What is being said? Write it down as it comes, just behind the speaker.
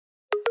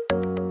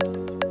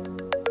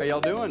How y'all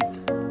doing?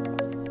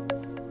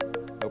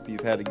 Hope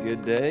you've had a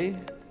good day.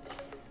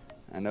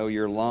 I know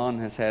your lawn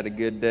has had a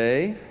good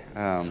day.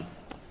 Gotten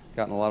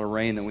a lot of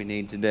rain that we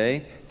need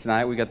today.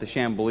 Tonight we got the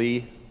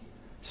Chambly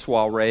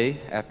soiree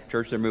after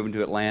church. They're moving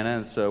to Atlanta,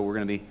 and so we're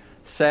going to be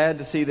sad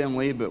to see them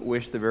leave, but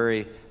wish the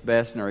very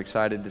best and are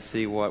excited to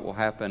see what will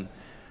happen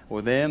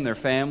with them, their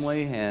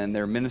family, and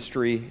their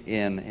ministry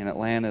in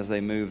Atlanta as they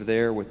move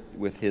there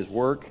with his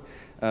work.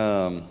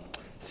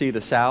 See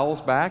the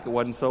Sowells back. It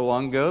wasn't so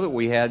long ago that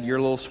we had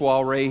your little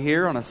soiree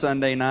here on a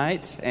Sunday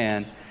night,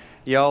 and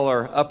y'all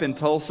are up in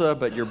Tulsa,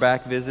 but you're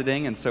back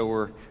visiting, and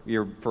so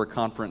you're for a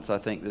conference, I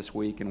think, this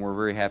week, and we're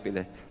very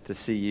happy to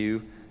see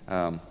you.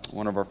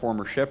 One of our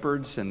former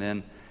shepherds, and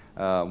then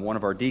one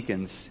of our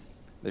deacons,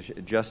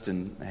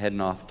 Justin,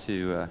 heading off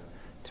to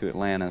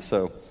Atlanta.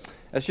 So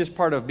that's just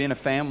part of being a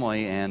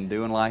family and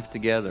doing life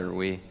together.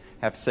 We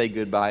have to say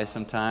goodbye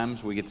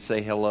sometimes. We get to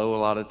say hello a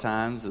lot of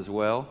times as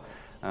well.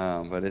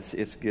 But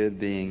it's good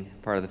being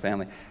part of the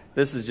family.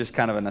 This is just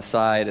kind of an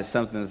aside. It's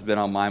something that's been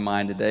on my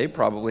mind today,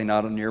 probably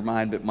not on your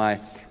mind, but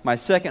my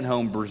second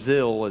home,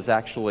 Brazil, is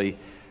actually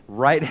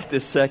right at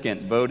this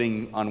second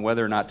voting on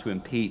whether or not to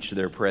impeach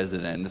their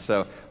president. And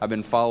so I've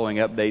been following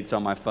updates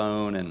on my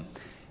phone,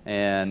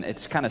 and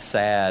it's kind of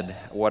sad.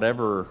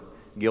 Whatever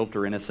guilt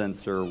or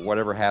innocence or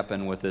whatever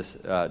happened with this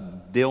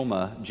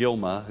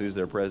Dilma, who's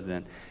their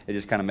president, it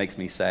just kind of makes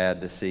me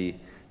sad to see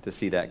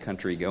that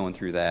country going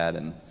through that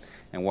and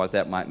what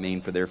that might mean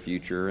for their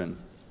future. And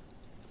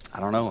I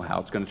don't know how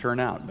it's going to turn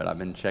out, but I've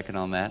been checking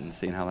on that and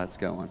seeing how that's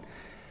going.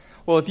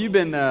 Well, if you've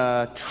been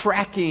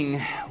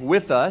tracking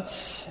with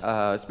us,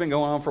 it's been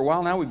going on for a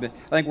while now. I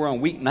think we're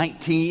on week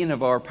 19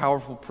 of our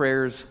Powerful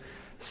Prayers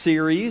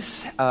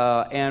series,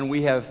 and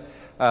we have,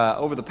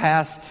 over the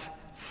past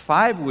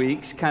 5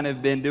 weeks, kind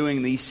of been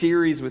doing these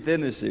series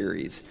within the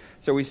series.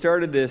 So we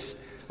started this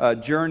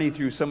journey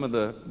through some of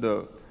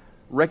the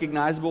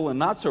recognizable and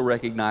not so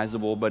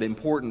recognizable but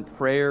important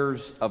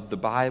prayers of the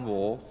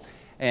Bible,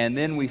 and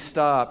then we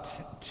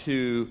stopped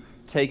to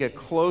take a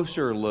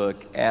closer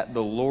look at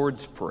the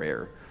Lord's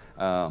Prayer,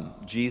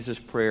 Jesus'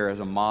 prayer as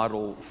a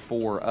model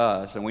for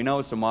us. And we know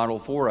it's a model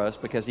for us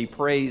because he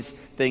prays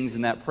things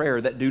in that prayer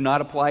that do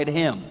not apply to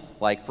him,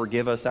 like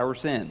forgive us our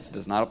sins,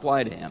 does not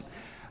apply to him.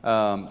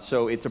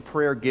 So it's a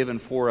prayer given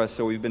for us,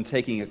 so we've been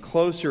taking a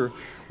closer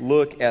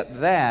look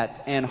at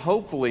that, and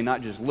hopefully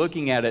not just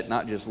looking at it,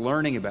 not just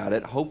learning about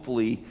it,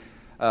 hopefully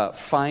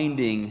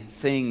finding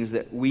things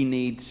that we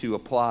need to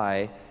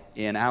apply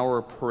in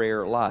our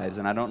prayer lives.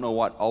 And I don't know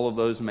what all of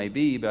those may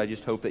be, but I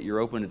just hope that you're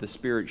open to the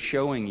Spirit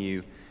showing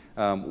you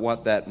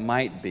what that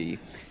might be.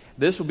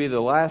 This will be the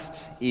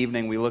last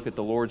evening we look at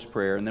the Lord's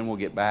Prayer, and then we'll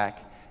get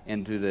back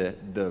into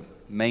the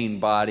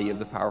main body of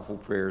the Powerful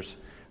Prayers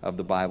of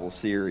the Bible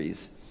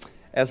series.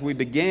 As we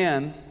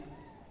began,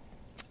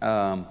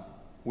 I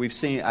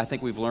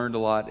think we've learned a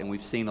lot, and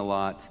we've seen a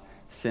lot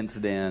since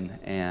then,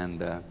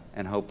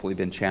 and hopefully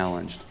been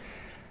challenged.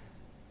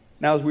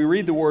 Now, as we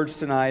read the words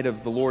tonight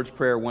of the Lord's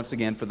Prayer once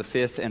again for the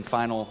fifth and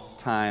final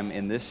time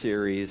in this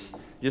series,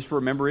 just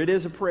remember it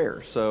is a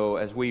prayer. So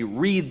as we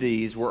read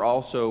these, we're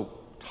also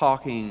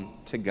talking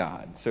to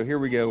God. So here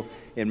we go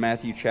in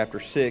Matthew chapter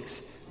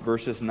 6,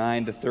 verses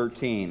 9 to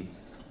 13.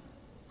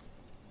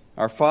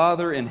 Our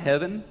Father in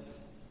heaven,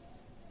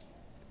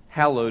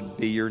 hallowed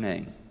be your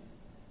name.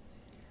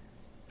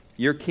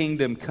 Your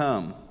kingdom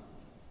come,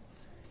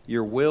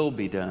 your will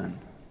be done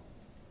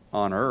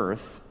on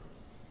earth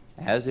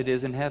as it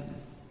is in heaven.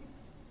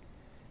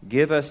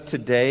 Give us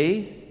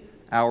today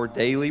our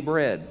daily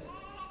bread.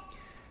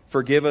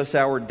 Forgive us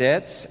our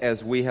debts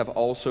as we have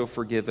also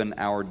forgiven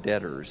our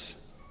debtors.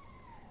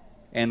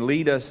 And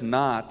lead us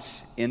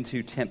not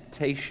into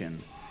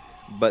temptation,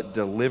 but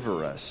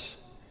deliver us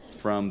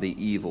from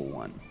the evil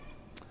one.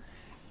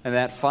 And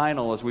that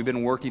final, as we've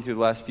been working through the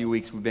last few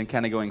weeks, we've been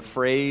kind of going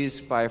phrase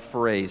by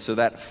phrase. So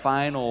that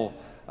final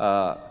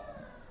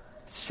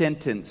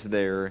sentence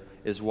there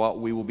is what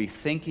we will be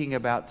thinking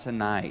about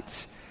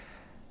tonight.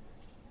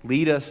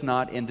 Lead us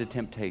not into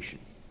temptation,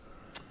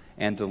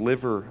 and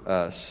deliver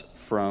us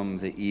from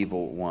the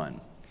evil one.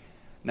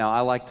 Now, I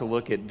like to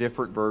look at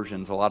different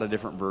versions, a lot of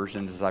different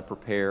versions as I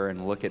prepare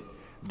and look at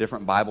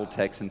different Bible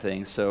texts and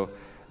things. So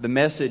the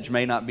Message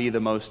may not be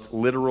the most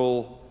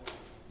literal,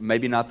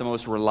 maybe not the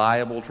most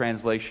reliable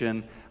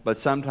translation, but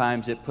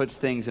sometimes it puts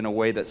things in a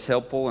way that's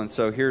helpful. And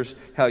so here's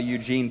how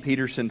Eugene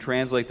Peterson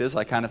translates this.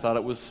 I kind of thought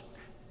it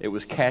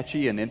was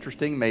catchy and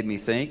interesting, made me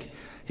think.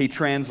 He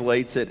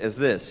translates it as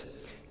this: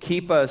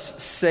 keep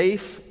us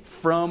safe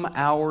from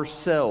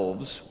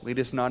ourselves, lead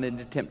us not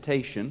into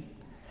temptation.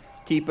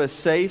 Keep us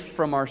safe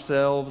from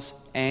ourselves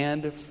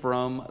and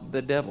from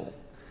the devil.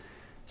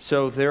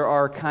 So there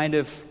are kind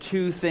of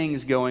two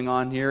things going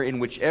on here in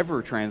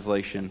whichever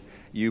translation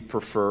you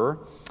prefer.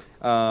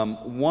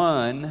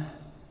 One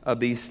of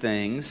these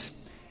things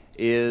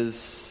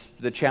is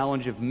the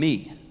challenge of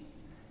me,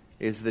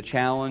 is the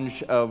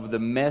challenge of the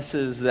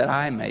messes that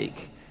I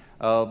make,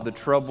 of the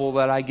trouble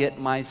that I get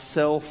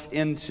myself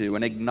into,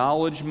 an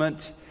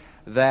acknowledgement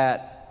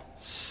that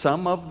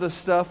some of the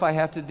stuff I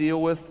have to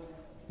deal with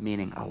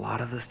meaning a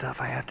lot of the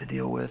stuff I have to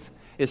deal with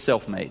is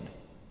self-made.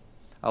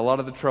 A lot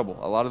of the trouble,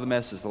 a lot of the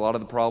messes, a lot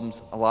of the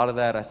problems, a lot of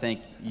that, I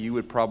think you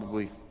would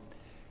probably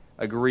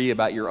agree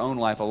about your own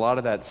life. A lot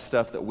of that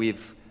stuff that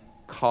we've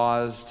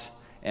caused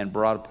and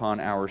brought upon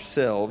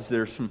ourselves.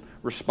 There's some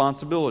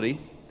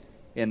responsibility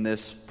in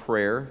this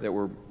prayer that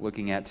we're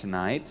looking at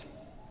tonight.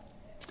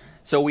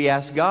 So we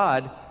ask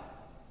God,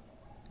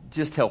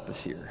 just help us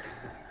here.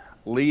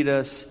 Lead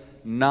us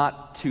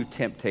not to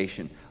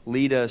temptation.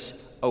 Lead us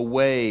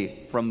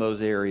away from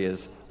those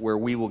areas where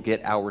we will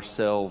get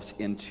ourselves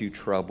into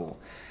trouble.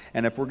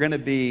 And if we're going to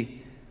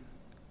be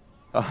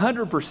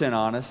 100%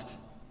 honest,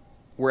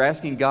 we're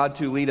asking God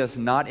to lead us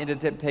not into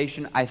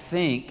temptation. I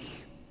think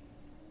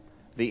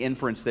the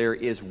inference there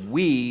is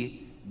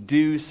we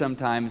do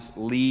sometimes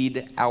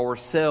lead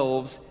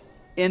ourselves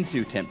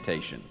into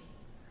temptation.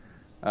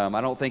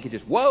 I don't think it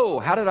just, whoa,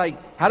 how did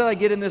I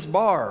get in this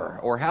bar?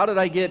 Or how did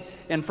I get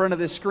in front of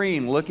this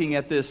screen looking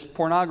at this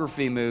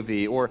pornography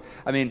movie? Or,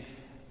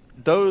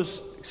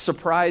 those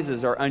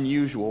surprises are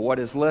unusual. What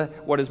is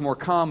more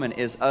common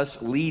is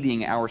us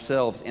leading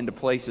ourselves into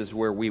places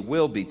where we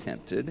will be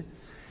tempted.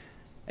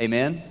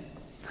 Amen?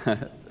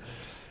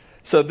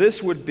 So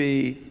this would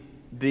be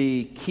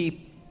the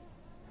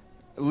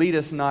lead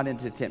us not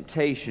into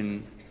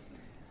temptation,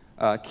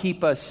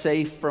 keep us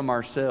safe from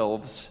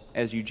ourselves,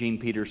 as Eugene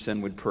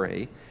Peterson would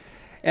pray.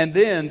 And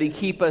then the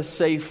keep us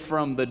safe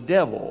from the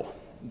devil,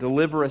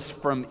 deliver us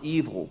from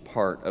evil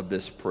part of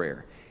this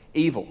prayer.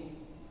 Evil.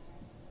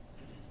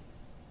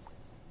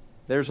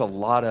 There's a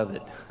lot of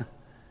it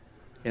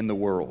in the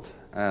world.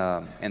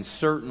 And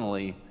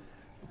certainly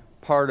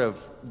part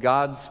of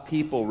God's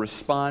people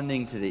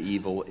responding to the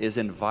evil is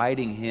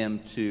inviting Him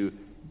to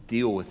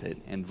deal with it,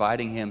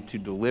 inviting Him to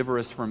deliver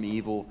us from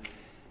evil,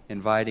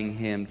 inviting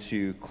Him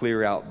to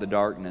clear out the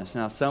darkness.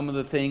 Now, some of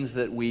the things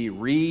that we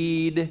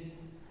read,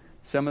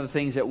 some of the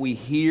things that we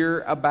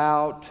hear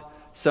about,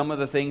 some of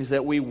the things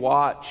that we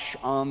watch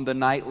on the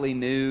nightly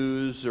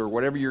news or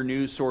whatever your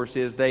news source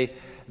is,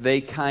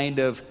 they kind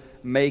of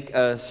make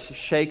us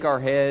shake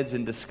our heads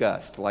in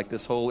disgust, like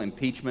this whole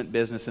impeachment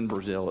business in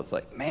Brazil. It's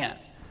like, man,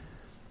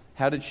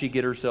 how did she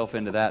get herself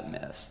into that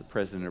mess, the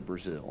president of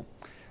Brazil?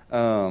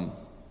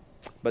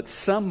 But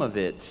some of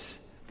it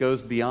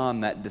goes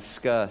beyond that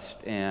disgust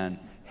and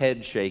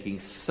head shaking.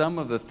 Some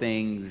of the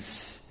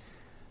things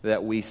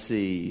that we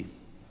see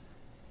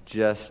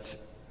just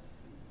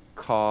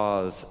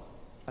cause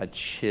a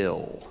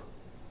chill.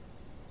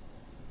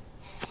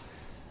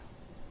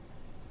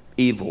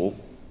 Evil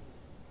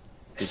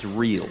is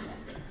real.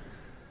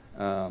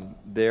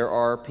 There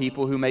are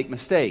people who make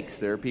mistakes.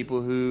 There are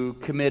people who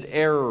commit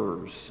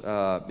errors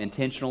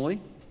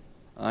intentionally,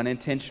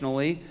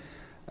 unintentionally.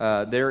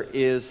 There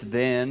is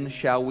then,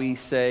 shall we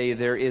say,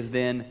 there is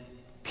then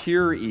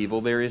pure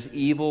evil. There is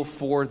evil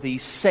for the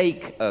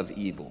sake of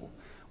evil.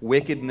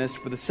 Wickedness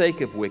for the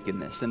sake of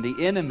wickedness. And the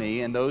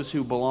enemy and those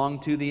who belong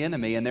to the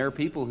enemy, and there are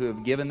people who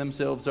have given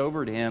themselves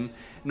over to him,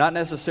 not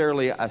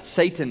necessarily a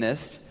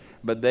Satanist,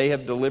 but they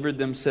have delivered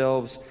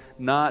themselves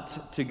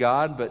not to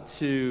God, but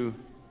to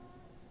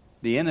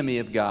the enemy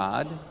of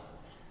God.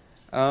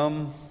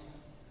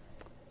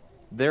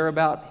 They're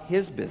about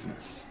his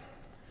business,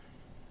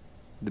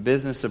 the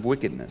business of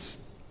wickedness.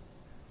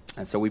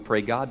 And so we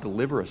pray, God,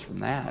 deliver us from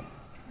that.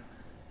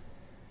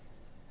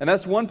 And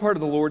that's one part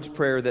of the Lord's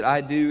Prayer that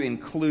I do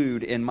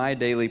include in my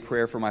daily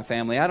prayer for my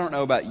family. I don't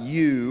know about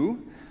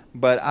you,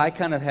 but I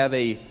kind of have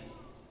a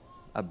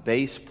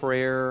base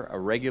prayer, a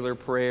regular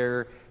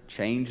prayer,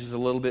 changes a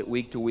little bit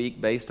week to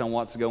week based on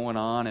what's going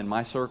on in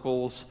my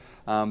circles.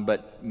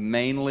 But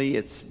mainly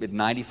it's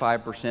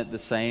 95% the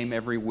same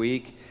every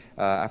week.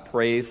 I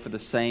pray for the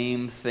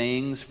same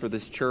things for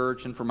this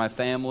church and for my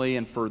family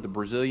and for the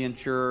Brazilian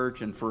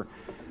church and for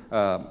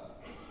a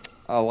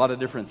lot of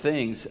different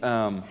things.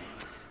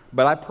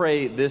 But I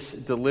pray this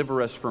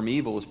deliver us from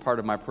evil as part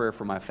of my prayer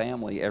for my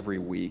family every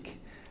week.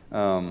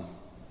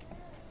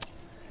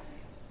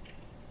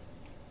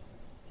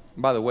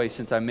 By the way,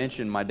 since I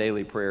mentioned my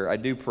daily prayer, I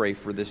do pray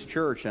for this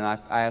church, and I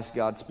ask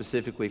God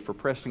specifically for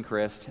Preston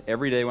Crest.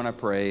 Every day when I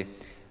pray,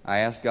 I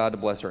ask God to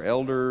bless our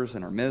elders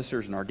and our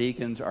ministers and our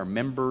deacons, our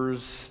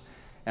members,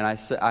 and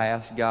I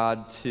ask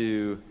God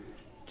to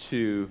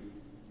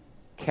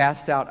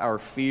cast out our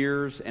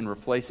fears and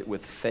replace it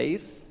with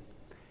faith.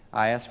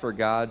 I ask for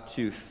God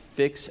to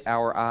fix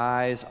our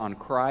eyes on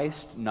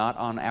Christ, not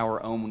on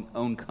our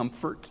own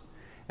comfort,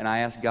 and I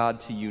ask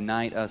God to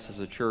unite us as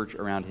a church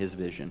around His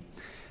vision.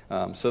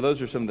 So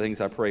those are some of the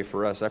things I pray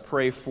for us. I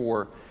pray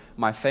for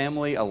my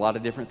family, a lot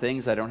of different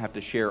things. I don't have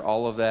to share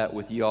all of that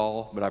with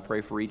y'all, but I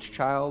pray for each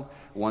child.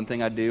 One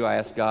thing I do, I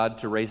ask God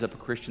to raise up a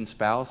Christian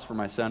spouse for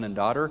my son and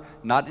daughter.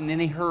 Not in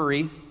any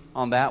hurry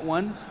on that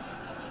one,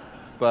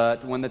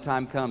 but when the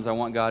time comes, I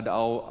want God to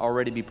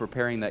already be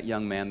preparing that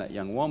young man, that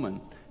young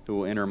woman who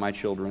will enter my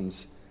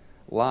children's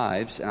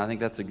lives, and I think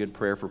that's a good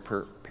prayer for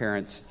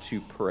parents to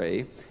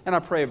pray. And I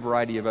pray a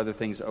variety of other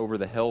things over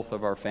the health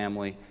of our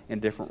family in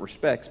different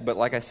respects. But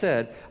like I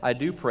said, I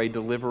do pray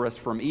deliver us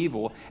from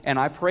evil, and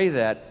I pray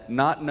that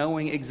not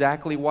knowing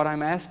exactly what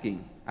I'm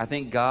asking.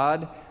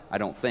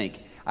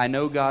 I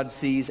know God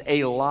sees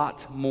a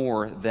lot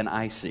more than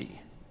I see,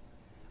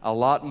 a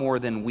lot more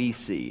than we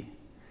see.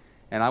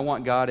 And I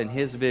want God in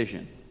His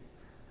vision,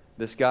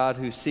 this God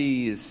who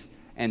sees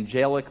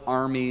angelic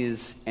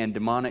armies and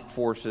demonic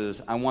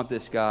forces, I want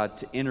this God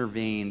to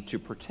intervene to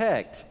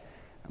protect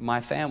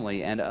my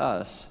family and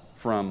us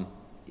from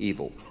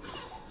evil.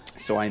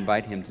 So I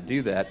invite Him to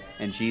do that,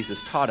 and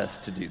Jesus taught us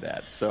to do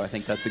that. So I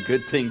think that's a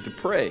good thing to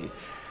pray.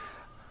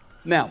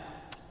 Now,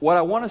 what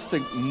I want us to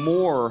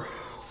more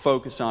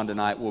focus on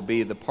tonight will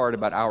be the part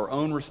about our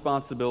own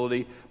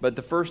responsibility, but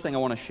the first thing I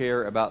want to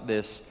share about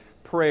this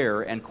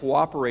prayer and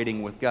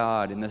cooperating with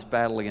God in this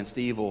battle against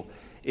evil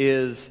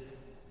is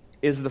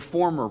the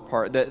former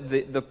part,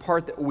 the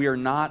part that we are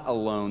not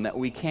alone, that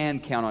we can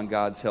count on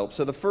God's help.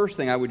 So the first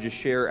thing I would just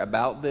share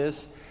about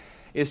this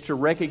is to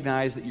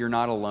recognize that you're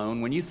not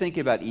alone. When you think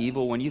about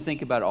evil, when you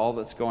think about all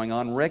that's going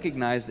on,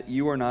 recognize that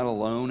you are not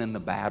alone in the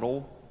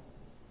battle.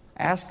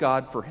 Ask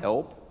God for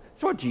help.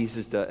 That's what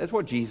Jesus does. That's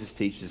what Jesus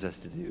teaches us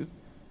to do.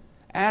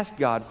 Ask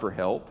God for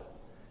help.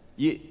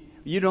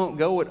 You don't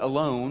go it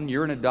alone.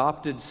 You're an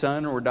adopted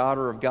son or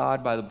daughter of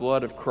God by the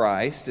blood of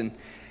Christ. And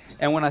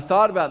when I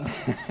thought about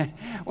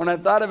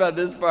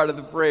this part of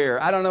the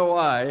prayer, I don't know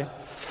why,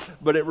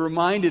 but it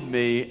reminded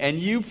me, and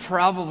you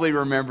probably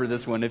remember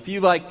this one. Do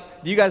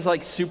you guys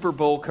like Super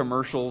Bowl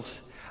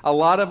commercials? A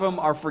lot of them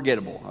are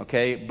forgettable,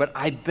 okay? But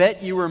I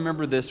bet you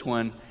remember this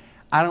one.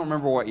 I don't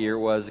remember what year it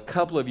was, a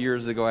couple of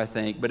years ago, I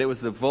think, but it was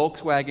the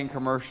Volkswagen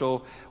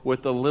commercial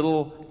with the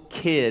little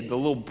kid, the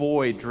little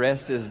boy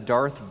dressed as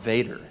Darth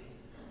Vader.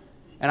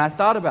 And I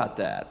thought about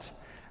that.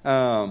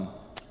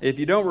 If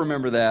you don't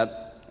remember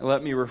that,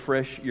 let me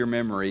refresh your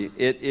memory.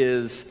 It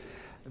is,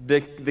 the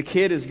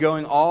kid is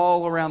going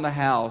all around the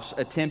house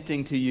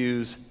attempting to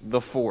use the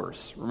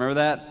Force. Remember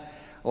that?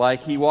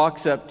 Like he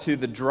walks up to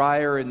the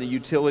dryer in the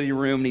utility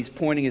room and he's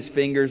pointing his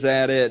fingers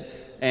at it,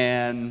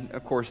 and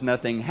of course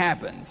nothing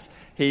happens.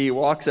 He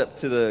walks up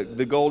to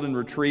the golden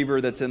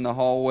retriever that's in the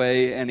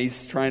hallway and he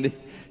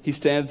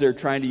stands there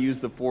trying to use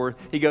the Force.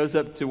 He goes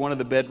up to one of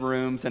the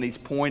bedrooms and he's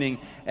pointing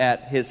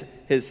at his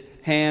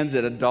hands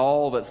at a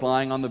doll that's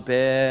lying on the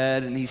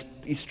bed, and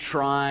he's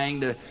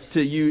trying to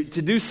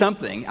do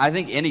something, I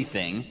think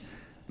anything,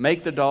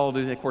 make the doll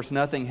do. Of course,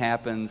 nothing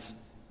happens,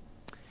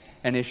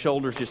 and his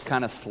shoulders just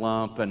kind of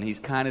slump, and he's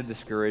kind of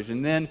discouraged.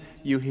 And then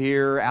you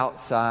hear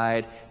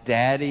outside,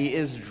 Daddy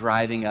is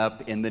driving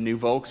up in the new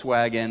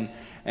Volkswagen.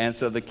 And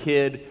so the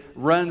kid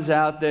runs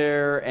out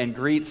there and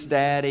greets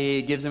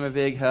Daddy, gives him a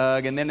big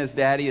hug. And then as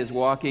Daddy is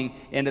walking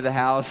into the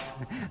house,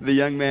 the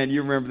young man,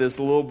 you remember this,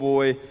 little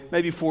boy,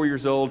 maybe 4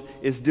 years old,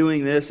 is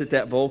doing this at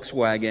that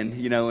Volkswagen,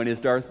 in his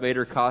Darth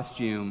Vader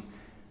costume.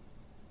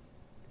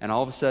 And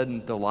all of a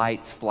sudden, the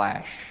lights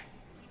flash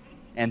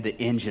and the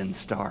engine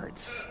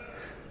starts.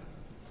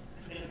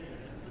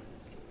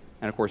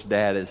 And of course,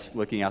 Dad is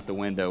looking out the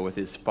window with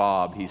his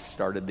fob. He's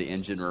started the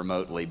engine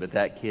remotely, but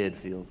that kid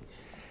feels it.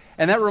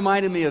 And that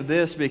reminded me of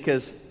this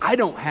because I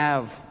don't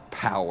have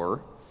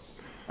power,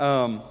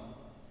 but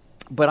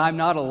I'm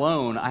not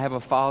alone. I have a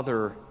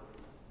Father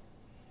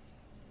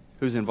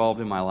who's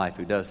involved in my life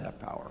who does have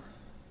power,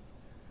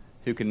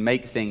 who can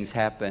make things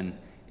happen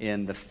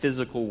in the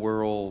physical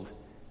world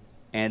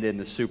and in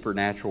the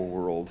supernatural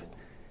world.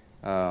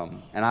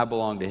 And I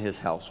belong to His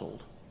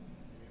household.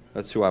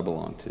 That's who I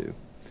belong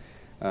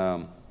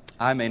to.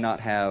 I may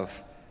not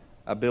have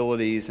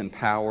abilities and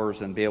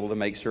powers and be able to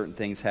make certain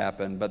things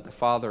happen, but the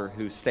Father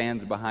who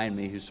stands behind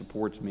me, who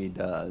supports me,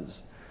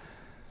 does.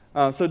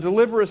 So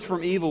deliver us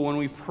from evil. When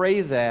we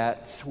pray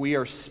that, we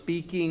are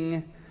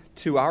speaking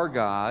to our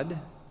God,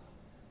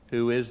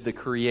 who is the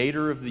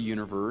creator of the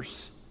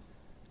universe,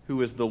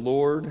 who is the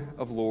Lord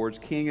of lords,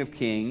 King of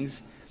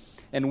kings.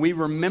 And we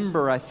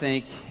remember, I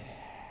think,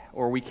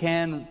 or we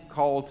can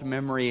call to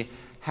memory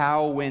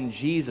how when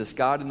Jesus,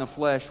 God in the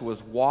flesh,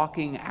 was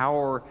walking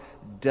our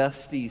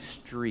dusty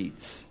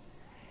streets,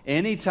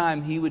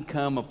 anytime He would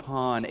come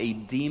upon a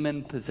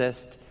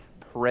demon-possessed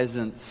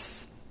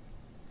presence,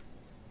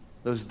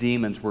 those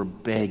demons were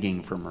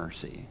begging for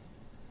mercy.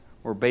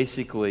 Or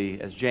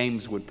basically, as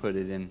James would put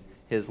it in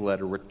his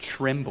letter, were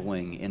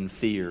trembling in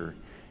fear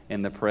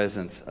in the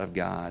presence of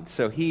God.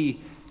 So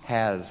He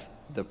has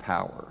the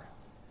power.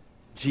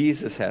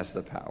 Jesus has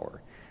the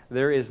power.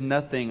 There is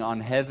nothing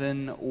on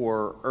heaven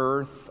or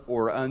earth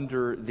or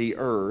under the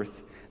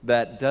earth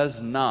that does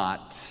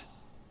not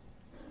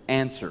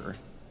answer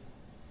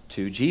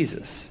to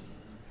Jesus.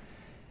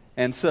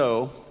 And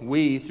so,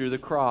 we, through the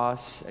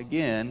cross,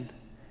 again,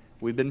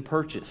 we've been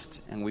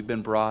purchased and we've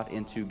been brought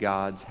into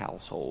God's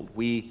household.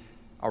 We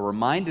are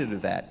reminded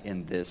of that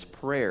in this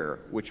prayer,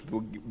 which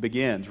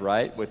begins,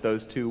 right, with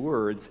those two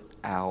words,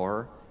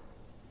 our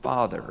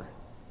Father.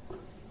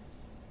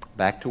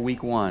 Back to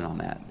week 1 on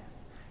that.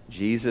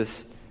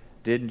 Jesus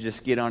didn't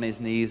just get on His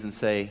knees and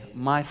say,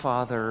 my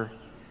Father,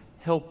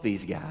 help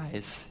these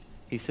guys.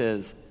 He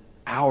says,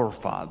 our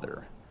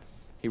Father.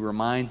 He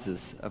reminds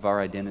us of our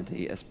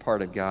identity as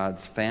part of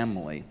God's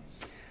family.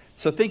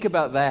 So think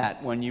about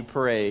that when you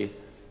pray,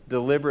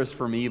 deliver us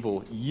from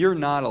evil. You're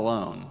not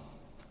alone.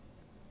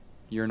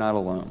 You're not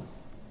alone.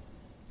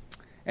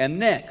 And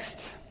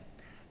next,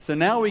 so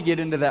now we get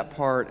into that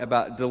part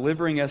about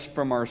delivering us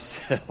from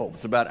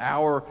ourselves, about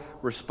our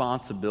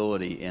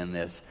responsibility in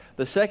this.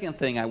 The second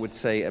thing I would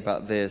say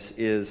about this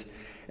is,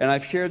 and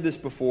I've shared this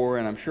before,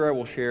 and I'm sure I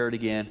will share it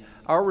again,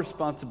 our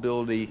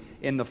responsibility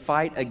in the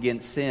fight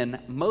against sin,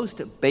 most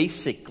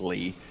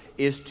basically,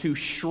 is to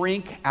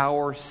shrink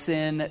our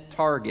sin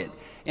target.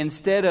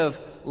 Instead of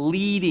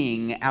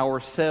leading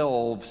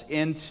ourselves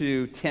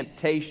into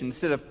temptation,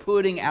 instead of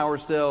putting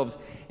ourselves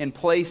in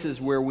places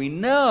where we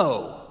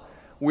know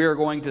we are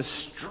going to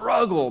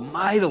struggle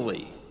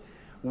mightily,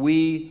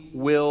 we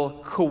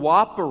will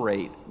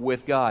cooperate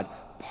with God,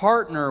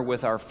 partner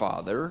with our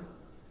Father,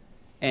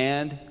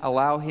 and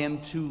allow Him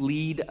to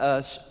lead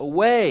us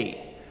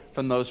away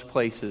from those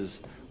places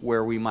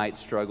where we might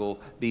struggle,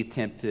 be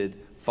tempted,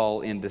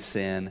 fall into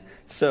sin.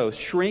 So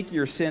shrink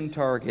your sin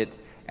target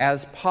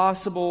as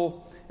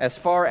possible, as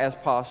far as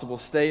possible.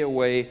 Stay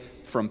away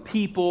from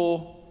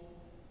people,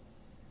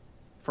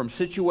 from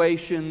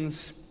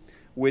situations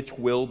which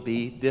will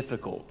be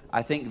difficult.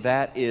 I think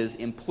that is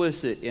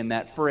implicit in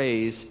that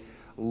phrase,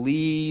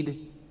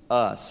 lead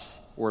us,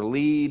 or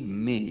lead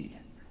me,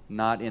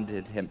 not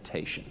into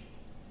temptation.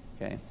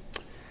 Okay?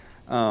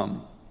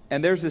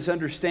 And there's this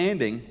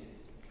understanding,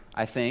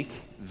 I think,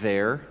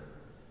 there,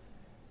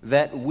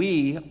 that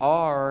we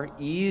are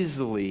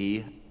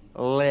easily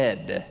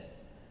led.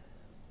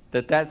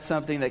 That's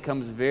something that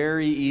comes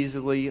very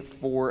easily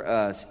for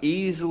us.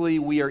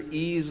 We are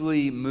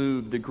easily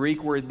moved. The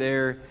Greek word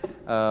there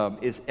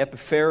is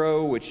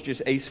epiphero, which is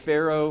just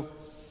asphero,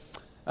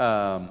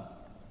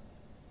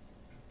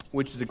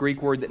 which is the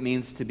Greek word that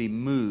means to be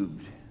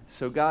moved.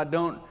 So God,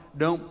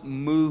 don't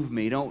move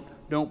me,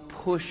 don't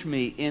push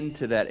me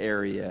into that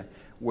area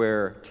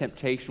where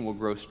temptation will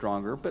grow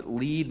stronger, but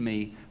lead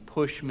me,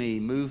 push me,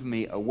 move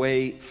me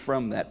away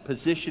from that.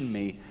 Position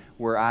me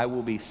where I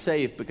will be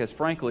safe, because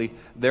frankly,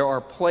 there are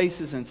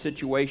places and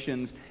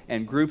situations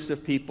and groups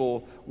of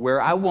people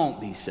where I won't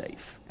be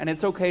safe. And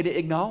it's okay to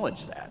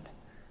acknowledge that,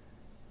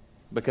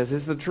 because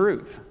it's the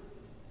truth.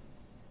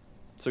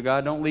 So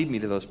God, don't lead me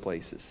to those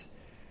places.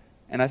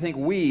 And I think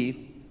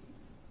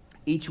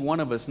each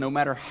one of us, no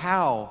matter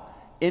how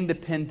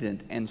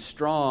independent and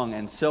strong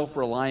and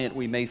self-reliant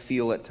we may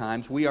feel at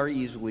times, we are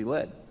easily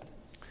led.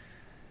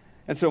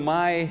 And so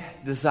my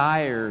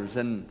desires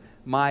and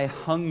my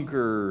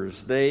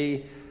hungers,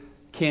 they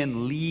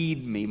can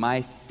lead me.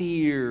 My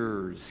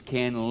fears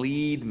can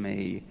lead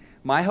me.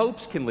 My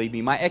hopes can lead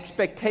me. My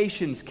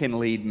expectations can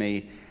lead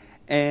me.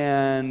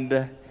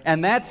 And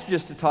that's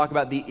just to talk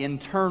about the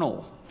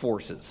internal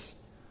forces.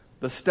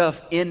 The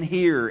stuff in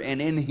here and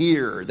in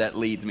here that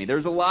leads me.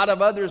 There's a lot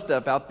of other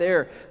stuff out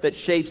there that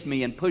shapes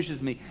me and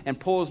pushes me and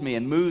pulls me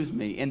and moves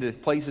me into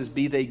places,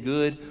 be they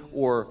good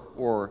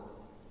or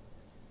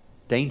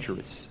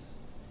dangerous.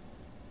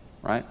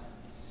 Right?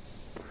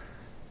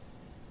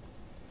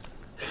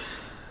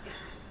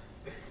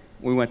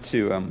 We went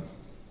to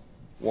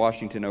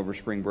Washington over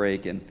spring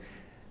break, and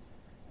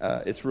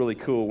it's really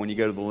cool when you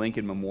go to the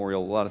Lincoln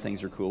Memorial. A lot of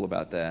things are cool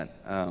about that.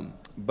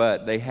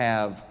 But they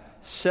have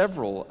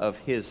several of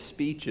his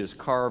speeches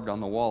carved on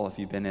the wall if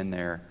you've been in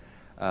there.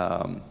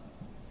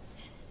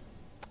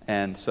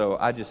 And so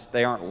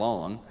they aren't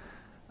long.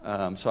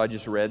 So I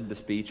just read the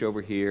speech over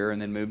here and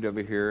then moved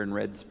over here and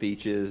read the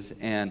speeches.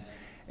 And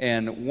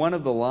one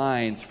of the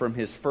lines from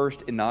his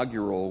first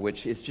inaugural,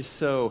 which is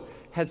just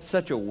had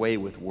such a way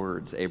with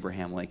words,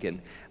 Abraham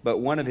Lincoln. But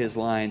one of his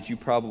lines, you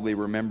probably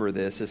remember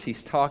this, as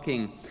he's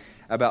talking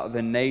about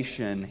the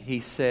nation,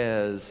 he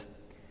says,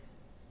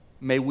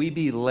 "May we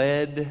be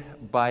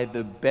led by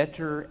the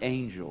better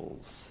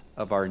angels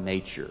of our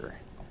nature."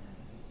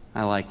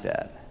 I like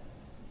that.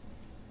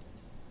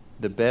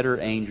 The better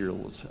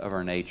angels of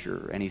our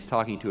nature. And he's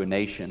talking to a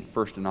nation,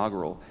 first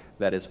inaugural,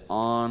 that is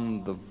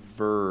on the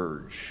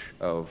verge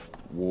of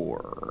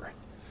war.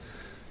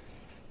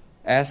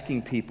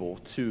 Asking people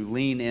to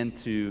lean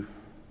into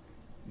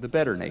the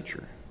better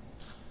nature,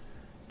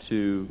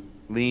 to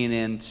lean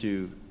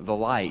into the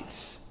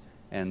lights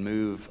and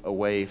move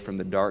away from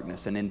the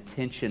darkness, and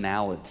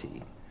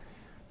intentionality,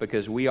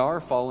 because we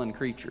are fallen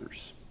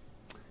creatures.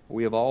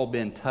 We have all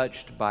been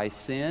touched by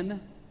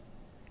sin.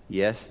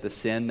 Yes, the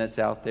sin that's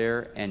out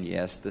there, and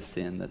yes, the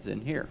sin that's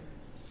in here.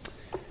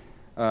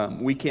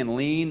 We can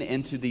lean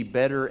into the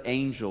better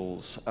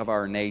angels of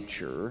our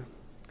nature,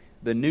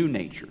 the new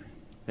nature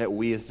that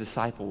we as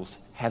disciples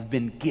have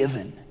been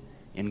given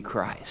in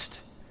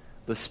Christ,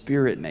 the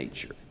spirit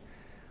nature.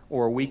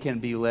 Or we can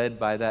be led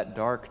by that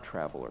dark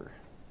traveler,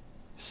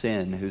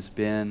 sin, who's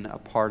been a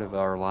part of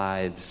our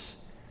lives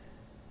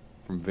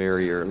from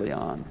very early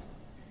on.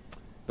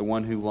 The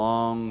one who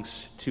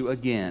longs to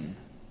again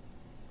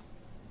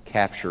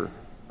capture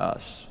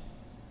us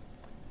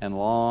and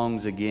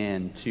longs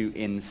again to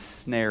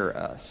ensnare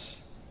us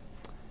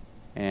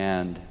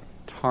and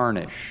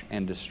tarnish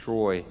and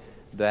destroy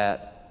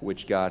that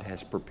which God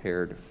has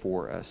prepared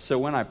for us. So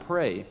when I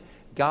pray,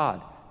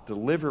 God,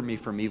 deliver me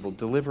from evil,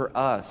 deliver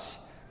us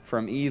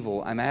from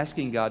evil, I'm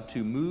asking God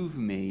to move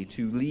me,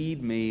 to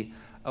lead me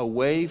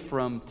away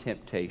from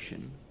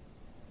temptation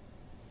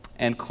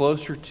and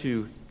closer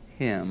to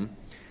Him,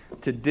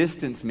 to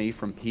distance me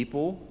from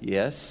people,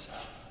 yes,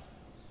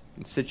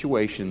 and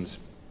situations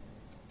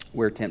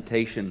where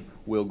temptation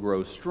will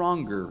grow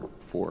stronger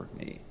for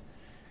me.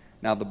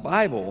 Now, the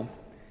Bible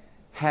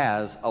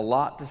has a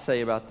lot to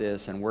say about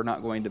this, and we're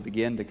not going to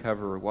begin to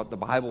cover what the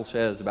Bible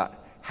says about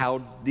how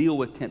to deal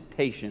with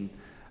temptation.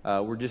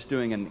 We're just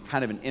doing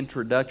kind of an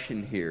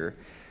introduction here.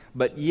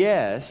 But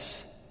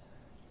yes,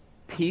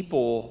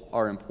 people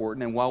are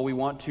important, and while we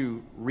want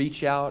to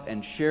reach out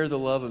and share the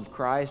love of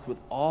Christ with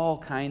all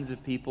kinds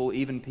of people,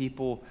 even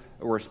people,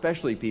 or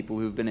especially people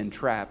who've been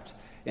entrapped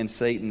in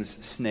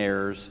Satan's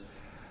snares,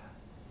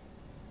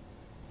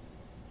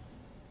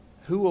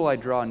 who will I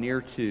draw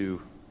near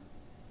to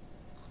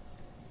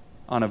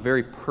on a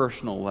very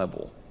personal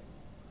level?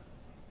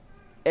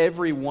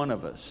 Every one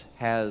of us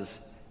has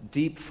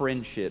deep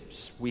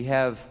friendships. We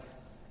have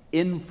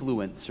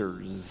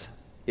influencers,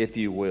 if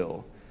you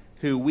will,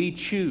 who we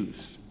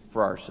choose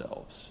for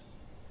ourselves,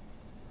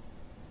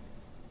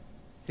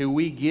 who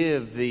we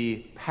give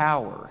the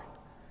power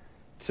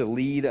to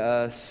lead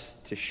us,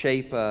 to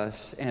shape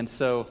us. And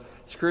so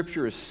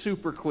Scripture is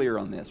super clear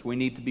on this. We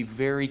need to be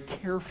very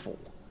careful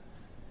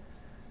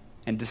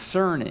and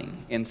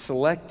discerning in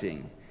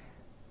selecting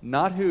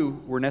not who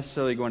we're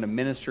necessarily going to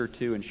minister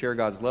to and share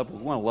God's love.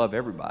 We want to love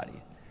everybody,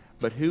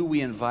 but who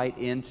we invite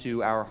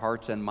into our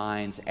hearts and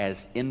minds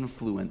as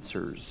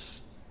influencers.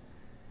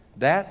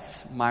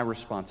 That's my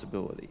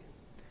responsibility.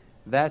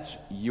 That's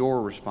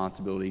your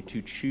responsibility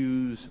to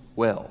choose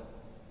well.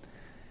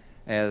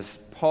 As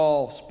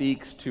Paul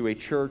speaks to a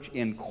church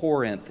in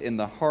Corinth, in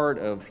the heart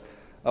of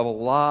a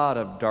lot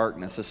of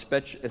darkness,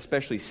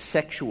 especially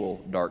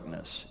sexual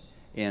darkness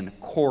in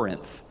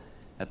Corinth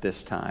at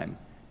this time,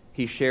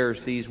 he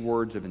shares these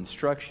words of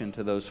instruction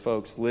to those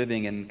folks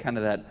living in kind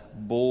of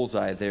that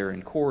bullseye there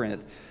in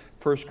Corinth.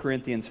 1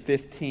 Corinthians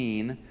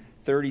 15,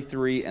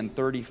 33 and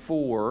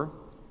 34,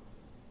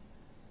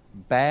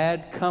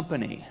 bad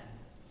company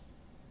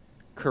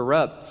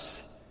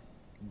corrupts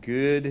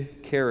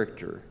good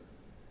character.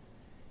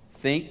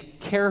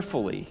 Think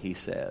carefully, he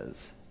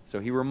says.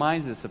 So he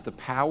reminds us of the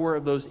power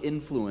of those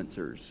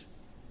influencers.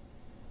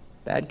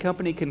 Bad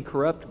company can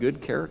corrupt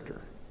good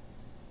character.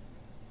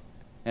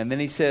 And then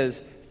he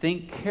says,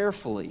 think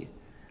carefully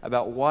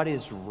about what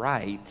is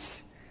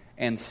right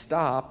and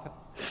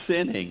stop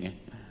sinning.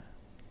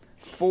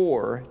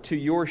 For to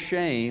your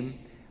shame,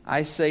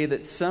 I say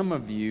that some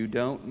of you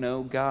don't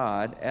know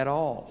God at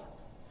all.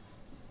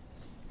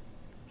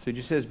 So he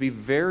just says, be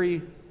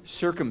very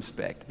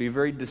circumspect, be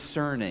very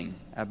discerning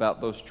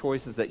about those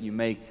choices that you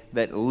make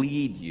that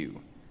lead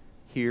you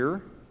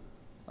here,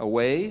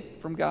 away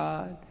from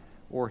God,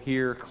 or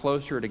here,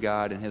 closer to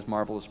God and His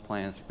marvelous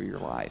plans for your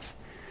life.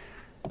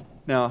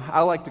 Now,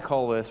 I like to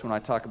call this, when I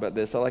talk about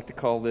this, I like to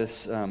call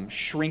this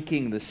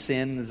shrinking the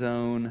sin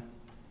zone.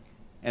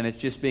 And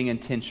it's just being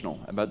intentional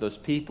about those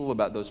people,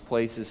 about those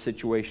places,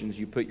 situations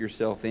you put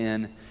yourself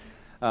in.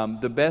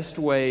 The best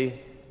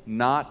way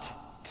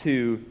not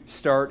to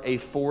start a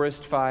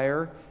forest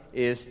fire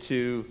is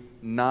to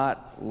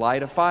not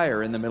light a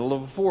fire in the middle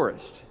of a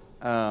forest.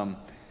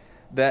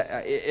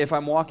 That if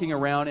I'm walking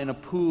around in a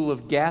pool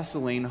of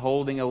gasoline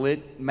holding a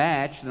lit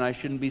match, then I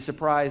shouldn't be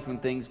surprised when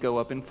things go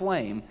up in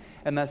flame.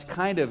 And that's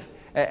kind of,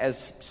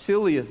 as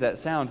silly as that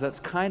sounds, that's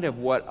kind of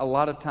what a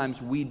lot of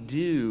times we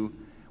do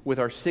with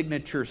our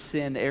signature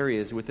sin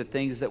areas, with the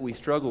things that we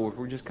struggle with.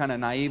 We're just kind of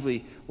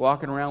naively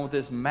walking around with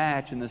this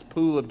match and this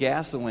pool of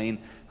gasoline,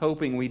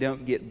 hoping we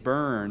don't get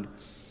burned.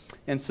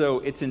 And so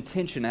it's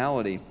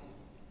intentionality.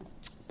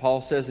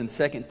 Paul says in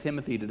 2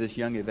 Timothy to this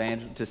young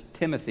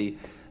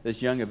this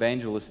young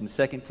evangelist in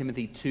 2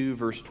 Timothy 2,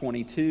 verse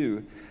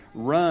 22,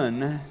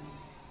 run,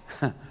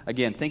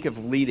 again, think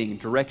of leading,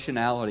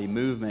 directionality,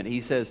 movement. He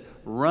says,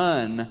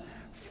 run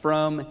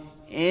from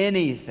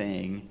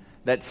anything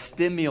that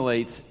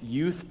stimulates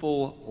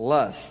youthful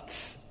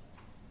lusts.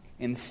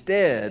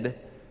 Instead,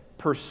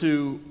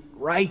 pursue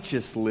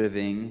righteous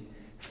living,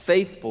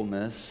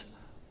 faithfulness,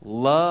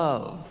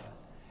 love,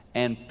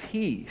 and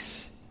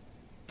peace.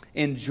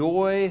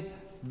 Enjoy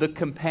the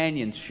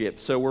companionship.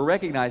 So we're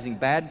recognizing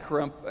bad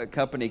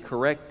company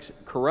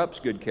corrupts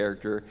good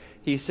character.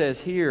 He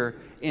says here,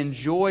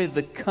 enjoy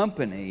the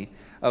company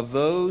of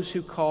those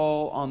who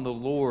call on the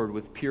Lord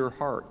with pure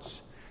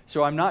hearts.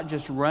 So I'm not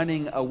just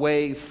running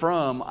away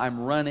from, I'm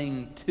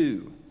running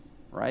to,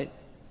 right?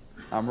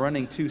 I'm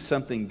running to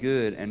something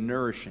good and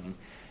nourishing.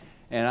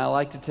 And I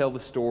like to tell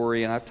the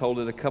story, and I've told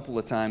it a couple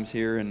of times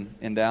here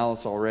in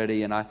Dallas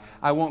already, and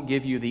I won't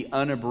give you the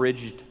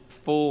unabridged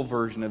full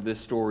version of this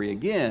story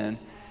again,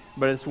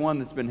 but it's one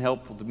that's been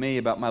helpful to me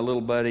about my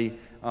little buddy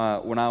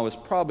when I was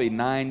probably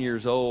 9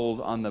 years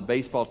old on the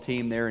baseball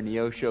team there in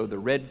Neosho, the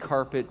Red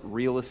Carpet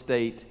Real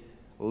Estate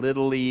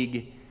Little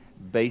League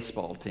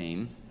baseball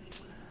team.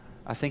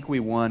 I think we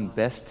won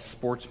best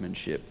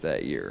sportsmanship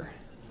that year.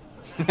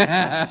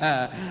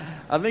 I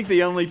think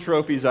the only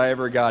trophies I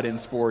ever got in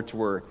sports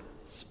were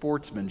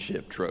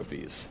sportsmanship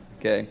trophies,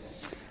 okay?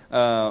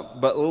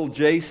 But little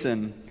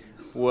Jason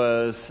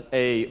was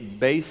a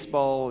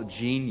baseball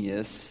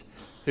genius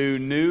who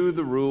knew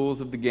the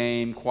rules of the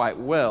game quite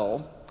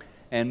well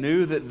and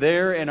knew that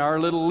there in our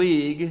little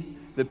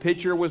league, the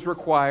pitcher was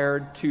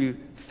required to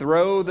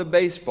throw the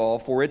baseball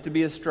for it to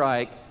be a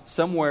strike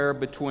somewhere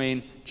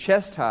between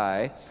chest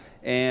high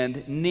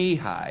and knee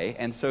high.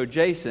 And so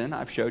Jason,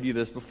 I've showed you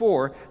this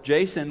before,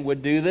 Jason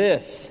would do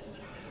this.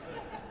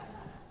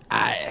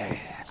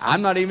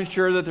 I'm not even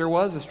sure that there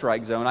was a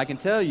strike zone. I can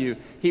tell you,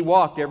 he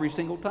walked every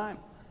single time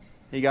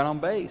he got on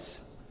base.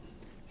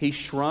 He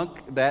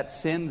shrunk that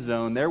sin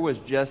zone. There was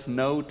just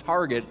no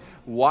target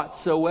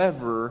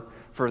whatsoever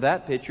for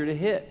that pitcher to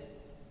hit.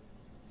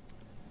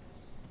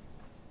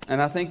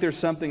 And I think there's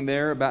something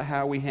there about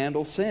how we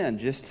handle sin.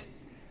 Just,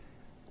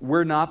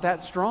 we're not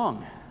that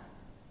strong.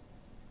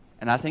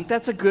 And I think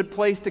that's a good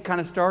place to kind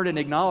of start and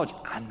acknowledge,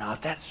 I'm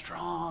not that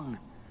strong.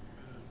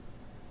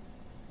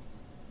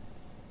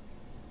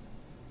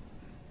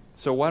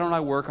 So why don't I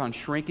work on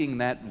shrinking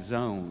that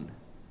zone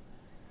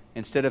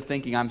instead of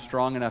thinking I'm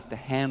strong enough to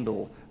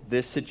handle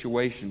this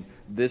situation,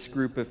 this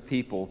group of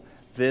people,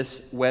 this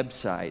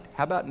website?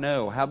 How about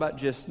no? How about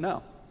just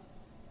no?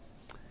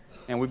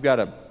 And we've got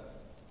a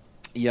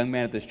young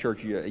man at this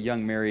church, a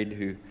young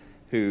married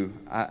who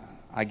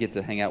I get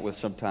to hang out with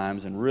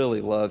sometimes and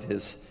really love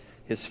his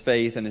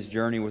faith and his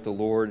journey with the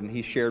Lord. And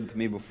he shared with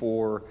me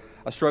before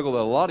a struggle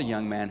that a lot of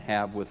young men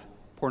have with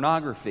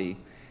pornography.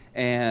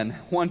 And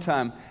one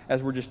time,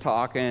 as we're just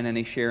talking and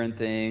he's sharing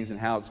things and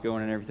how it's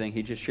going and everything,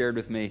 he just shared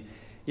with me,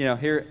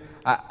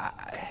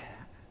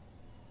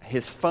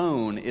 his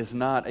phone is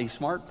not a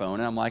smartphone.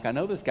 And I'm like, I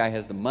know this guy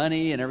has the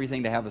money and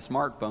everything to have a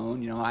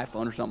smartphone,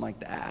 iPhone or something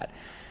like that.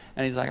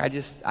 And he's like,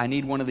 I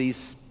need one of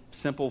these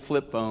simple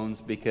flip phones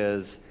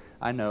because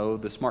I know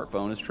the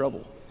smartphone is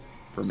trouble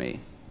for me.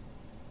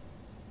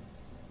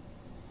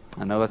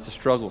 I know that's a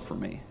struggle for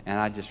me. And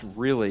I just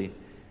really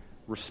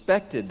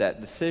respected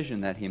that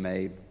decision that he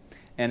made.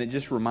 And it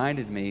just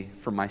reminded me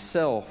for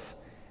myself,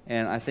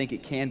 and I think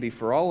it can be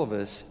for all of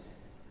us,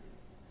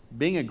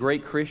 being a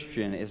great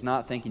Christian is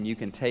not thinking you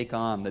can take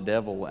on the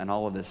devil and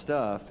all of this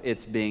stuff.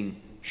 It's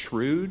being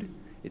shrewd.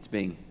 It's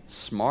being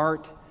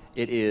smart.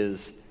 It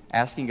is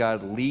asking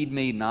God to lead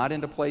me not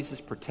into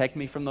places, protect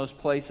me from those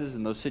places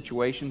and those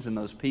situations and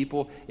those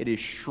people. It is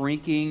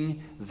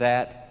shrinking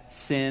that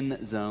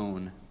sin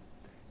zone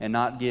and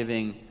not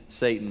giving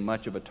Satan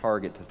much of a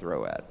target to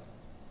throw at.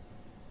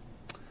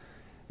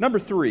 Number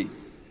 3,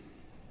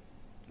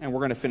 and we're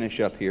going to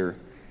finish up here.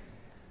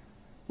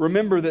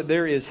 Remember that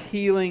there is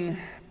healing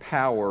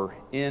power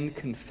in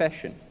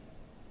confession.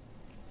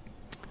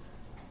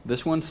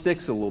 This one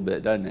sticks a little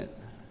bit, doesn't it?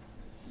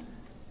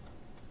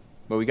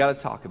 But we got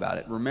to talk about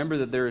it. Remember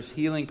that there is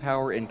healing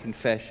power in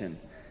confession,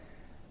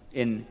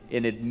 in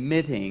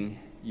admitting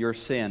your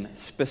sin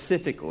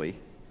specifically,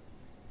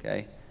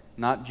 okay?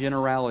 Not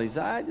generalities.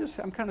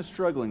 I'm kind of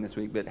struggling this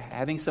week, but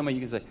having somebody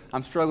you can say,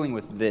 I'm struggling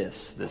with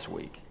this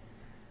week.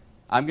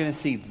 I'm going to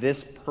see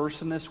this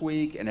person this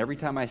week, and every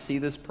time I see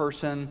this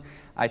person,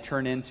 I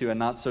turn into a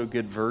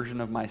not-so-good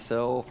version of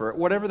myself, or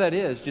whatever that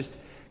is, just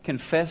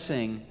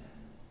confessing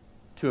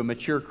to a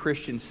mature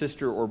Christian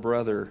sister or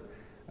brother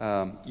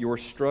your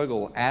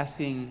struggle,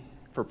 asking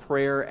for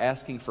prayer,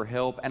 asking for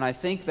help. And I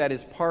think that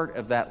is part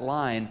of that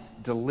line,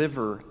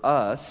 deliver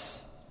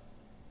us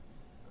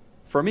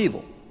from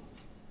evil.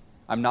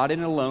 I'm not in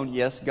it alone.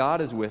 Yes,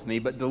 God is with me,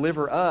 but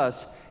deliver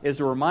us is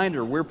a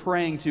reminder we're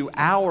praying to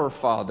our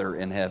Father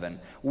in heaven.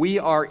 We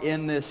are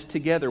in this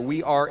together.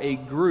 We are a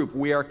group.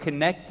 We are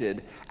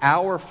connected.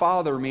 Our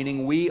Father,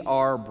 meaning we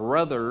are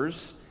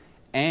brothers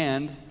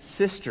and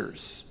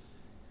sisters.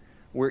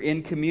 We're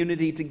in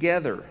community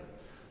together.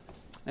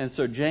 And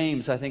so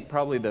James, I think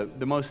probably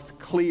the most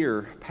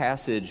clear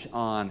passage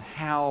on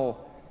how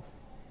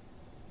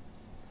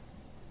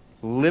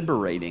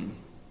liberating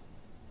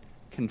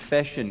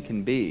confession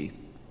can be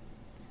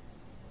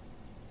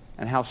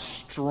and how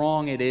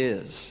strong it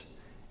is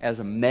as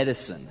a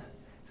medicine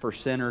for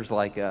sinners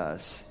like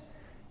us.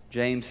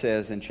 James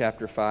says in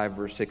chapter 5,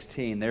 verse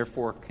 16,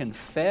 therefore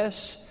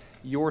confess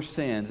your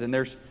sins.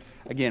 And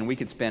again, we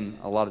could spend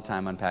a lot of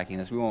time unpacking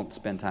this. We won't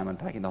spend time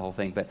unpacking the whole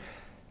thing, but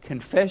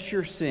confess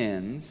your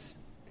sins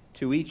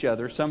to each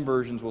other. Some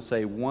versions will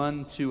say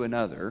one to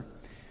another.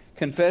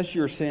 Confess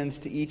your sins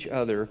to each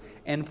other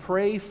and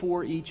pray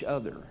for each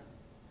other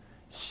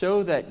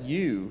so that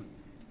you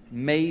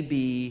may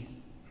be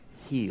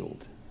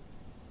healed.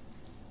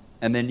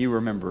 And then you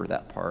remember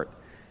that part.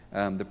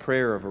 The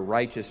prayer of a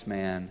righteous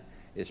man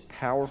is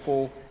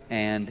powerful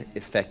and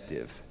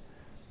effective.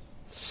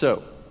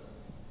 So,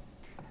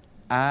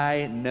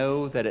 I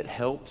know that it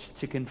helps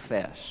to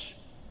confess.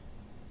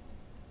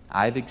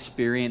 I've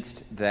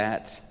experienced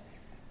that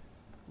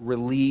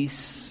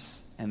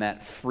release and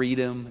that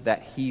freedom,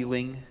 that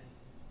healing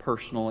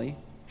personally.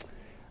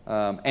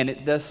 And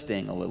it does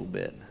sting a little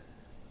bit,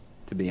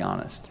 to be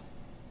honest,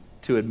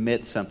 to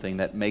admit something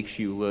that makes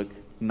you look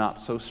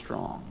not so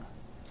strong.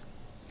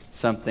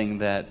 Something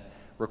that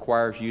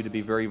requires you to be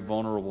very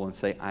vulnerable and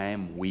say, I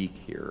am weak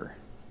here.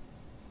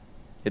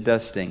 It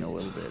does sting a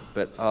little bit,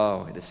 but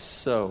it is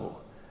so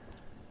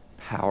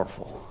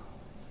powerful.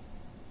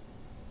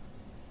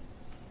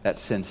 That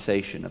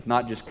sensation of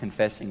not just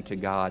confessing to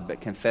God,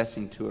 but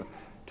confessing to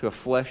a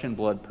flesh and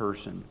blood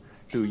person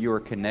who you are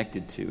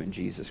connected to in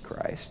Jesus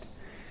Christ.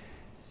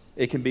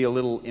 It can be a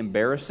little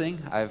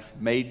embarrassing.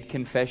 I've made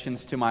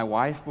confessions to my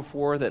wife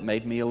before that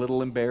made me a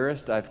little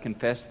embarrassed. I've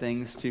confessed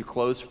things to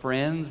close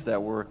friends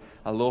that were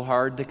a little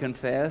hard to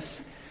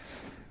confess,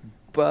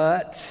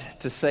 but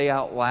to say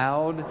out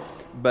loud.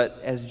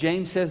 But as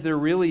James says, there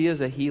really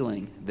is a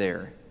healing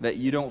there that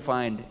you don't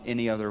find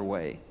any other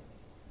way.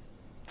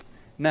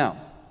 Now,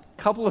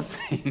 a couple of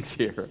things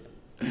here.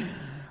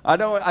 I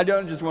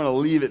don't just want to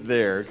leave it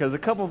there, because a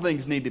couple of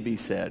things need to be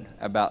said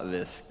about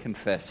this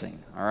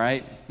confessing, all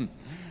right?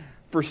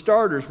 For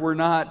starters, we're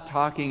not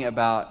talking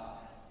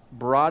about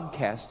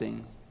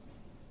broadcasting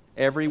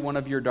every one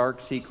of your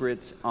dark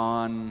secrets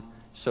on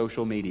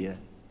social media.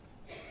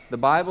 The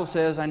Bible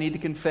says I need to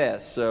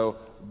confess, so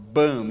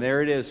boom,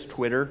 there it is,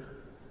 Twitter.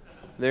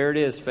 There it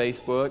is,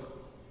 Facebook.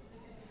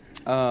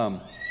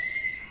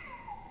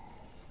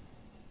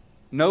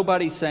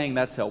 Nobody's saying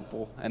that's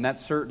helpful, and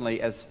that's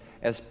certainly, as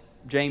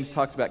James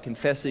talks about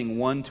confessing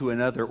one to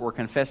another or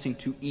confessing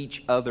to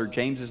each other,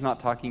 James is not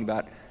talking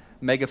about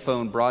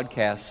megaphone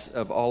broadcasts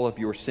of all of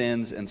your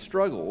sins and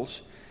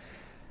struggles.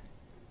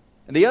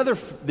 And the other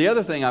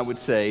thing I would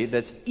say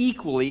that's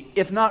equally,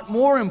 if not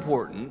more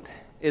important,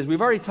 is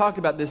we've already talked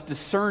about this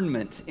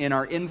discernment in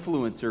our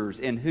influencers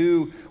and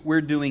who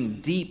we're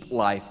doing deep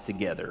life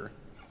together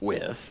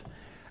with.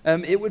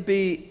 It would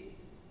be,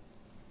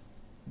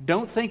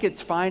 don't think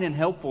it's fine and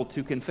helpful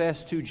to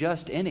confess to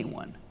just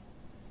anyone.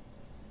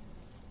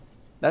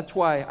 That's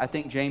why I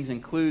think James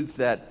includes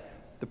that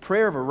the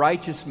prayer of a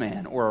righteous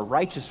man or a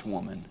righteous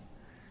woman,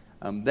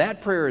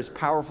 that prayer is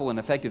powerful and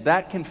effective.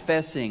 That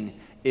confessing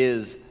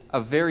is a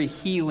very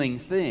healing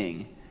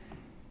thing.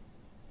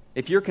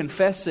 If you're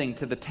confessing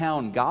to the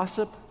town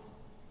gossip,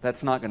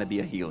 that's not going to be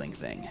a healing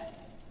thing.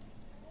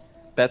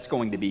 That's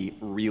going to be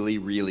really,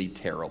 really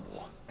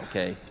terrible,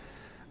 okay?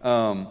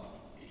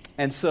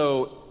 And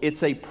so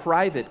it's a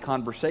private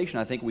conversation.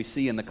 I think we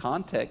see in the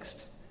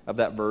context of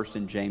that verse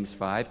in James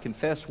 5,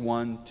 confess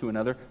one to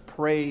another,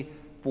 pray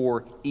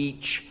for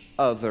each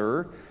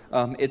other.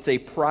 It's a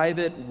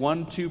private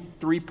 1, 2,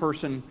 3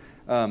 person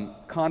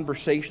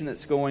conversation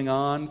that's going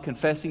on,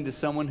 confessing to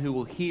someone who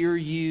will hear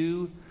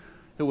you,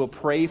 who will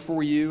pray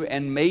for you,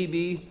 and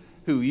maybe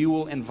who you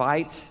will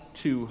invite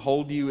to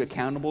hold you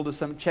accountable to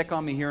something. Check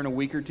on me here in a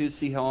week or two to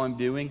see how I'm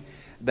doing.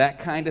 That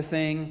kind of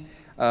thing.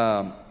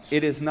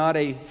 It is not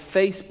a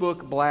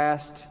Facebook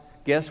blast.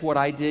 Guess what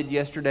I did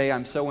yesterday?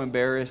 I'm so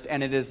embarrassed.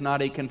 And it is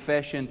not a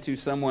confession to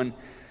someone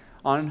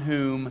on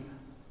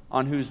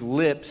whose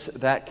lips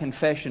that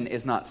confession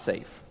is not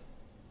safe.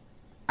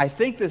 I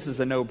think this is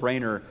a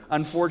no-brainer.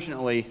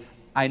 Unfortunately,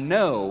 I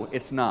know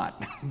it's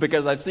not,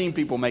 because I've seen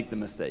people make the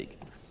mistake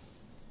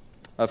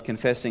of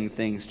confessing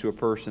things to a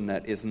person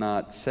that is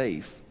not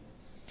safe.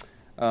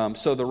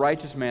 So the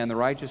righteous man, the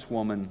righteous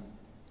woman,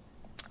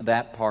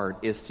 that part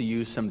is to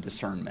use some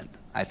discernment,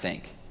 I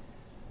think,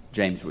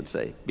 James would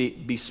say.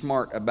 Be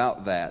smart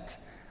about that.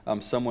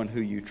 Someone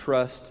who you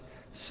trust,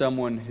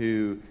 someone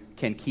who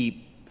can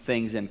keep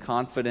things in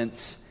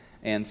confidence,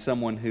 and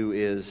someone who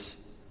is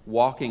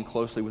walking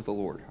closely with the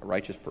Lord, a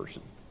righteous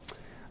person.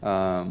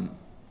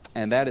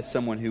 And that is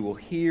someone who will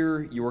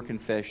hear your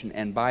confession,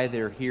 and by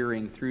their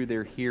hearing, through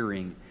their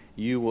hearing,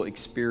 you will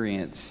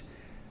experience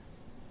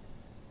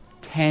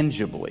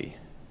tangibly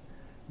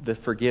the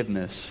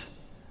forgiveness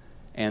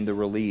and the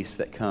release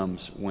that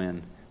comes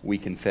when we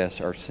confess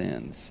our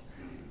sins.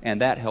 And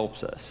that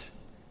helps us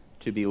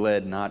to be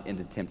led not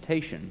into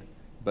temptation,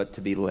 but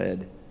to be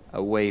led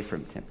away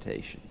from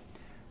temptation.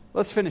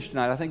 Let's finish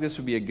tonight. I think this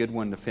would be a good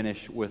one to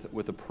finish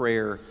with a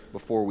prayer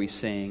before we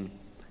sing.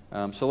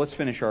 So let's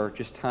finish our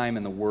just time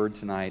in the Word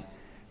tonight,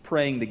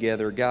 praying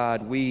together.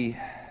 God, we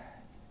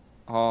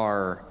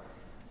are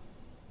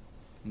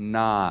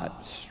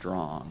not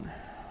strong.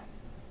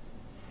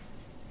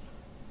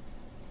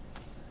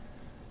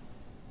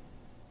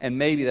 And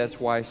maybe that's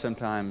why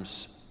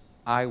sometimes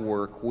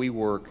we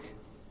work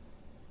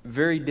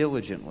very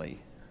diligently,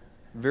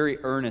 very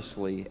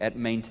earnestly at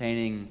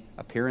maintaining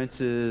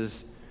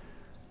appearances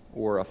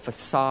or a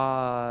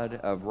facade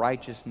of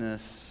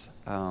righteousness.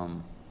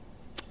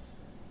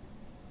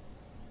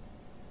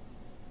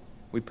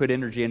 We put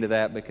energy into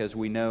that because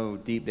we know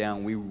deep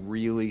down we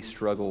really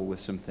struggle with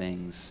some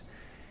things.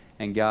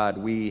 And God,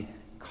 we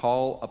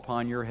call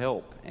upon your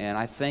help. And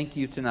I thank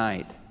you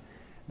tonight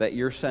that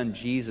your Son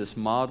Jesus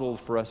modeled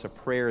for us a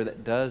prayer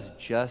that does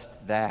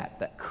just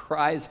that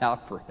cries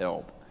out for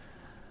help.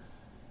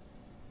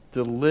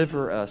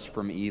 Deliver us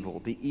from evil,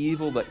 the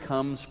evil that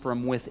comes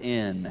from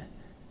within,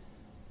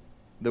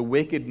 the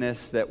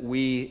wickedness that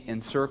we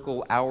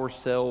encircle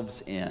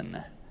ourselves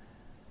in,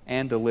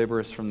 and deliver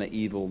us from the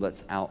evil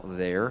that's out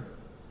there.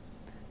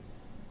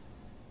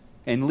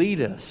 And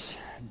lead us,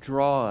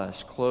 draw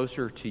us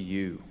closer to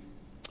you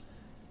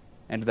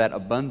and to that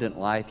abundant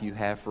life you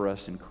have for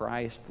us in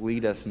Christ.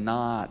 Lead us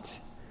not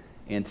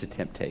into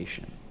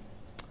temptation.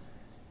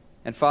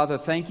 And Father,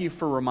 thank you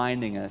for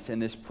reminding us in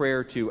this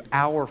prayer to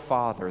our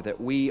Father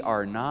that we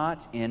are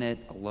not in it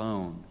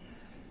alone,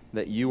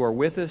 that you are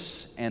with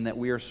us and that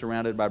we are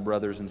surrounded by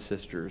brothers and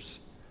sisters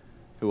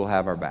who will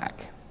have our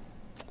back.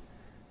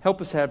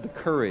 Help us have the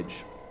courage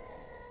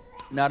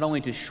not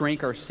only to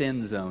shrink our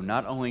sin zone,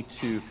 not only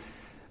to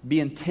be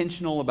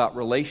intentional about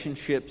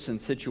relationships and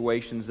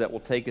situations that will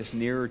take us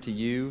nearer to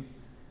you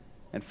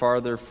and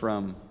farther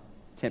from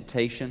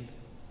temptation,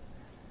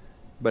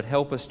 but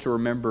help us to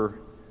remember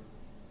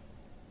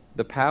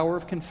the power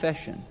of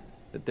confession,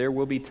 that there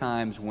will be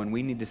times when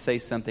we need to say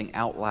something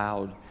out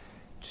loud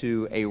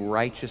to a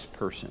righteous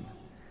person,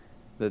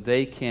 that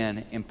they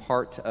can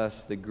impart to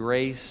us the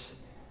grace,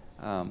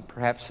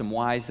 perhaps some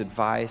wise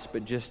advice,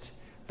 but just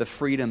the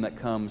freedom that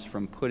comes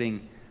from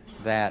putting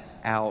that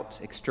out,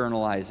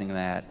 externalizing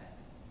that.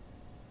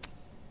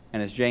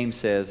 And as James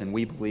says, and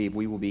we believe,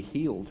 we will be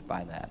healed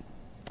by that.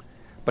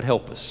 But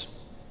help us.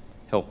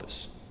 Help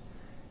us.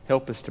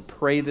 Help us to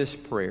pray this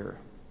prayer.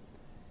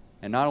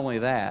 And not only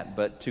that,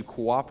 but to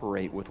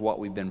cooperate with what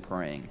we've been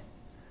praying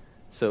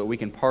so that we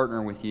can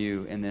partner with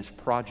you in this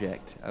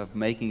project of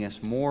making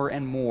us more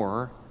and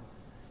more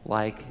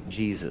like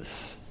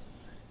Jesus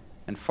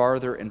and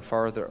farther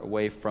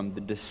away from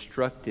the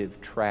destructive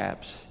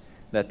traps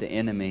that the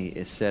enemy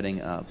is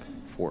setting up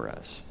for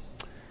us.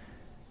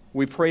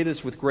 We pray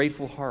this with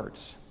grateful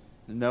hearts,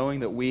 knowing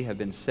that we have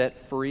been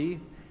set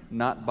free,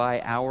 not by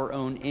our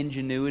own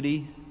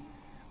ingenuity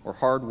or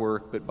hard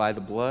work, but by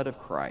the blood of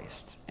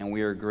Christ. And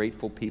we are a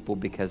grateful people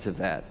because of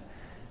that.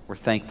 We're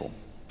thankful.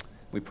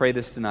 We pray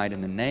this tonight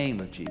in the name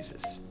of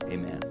Jesus.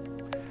 Amen.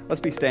 Let's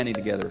be standing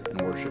together in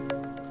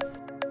worship.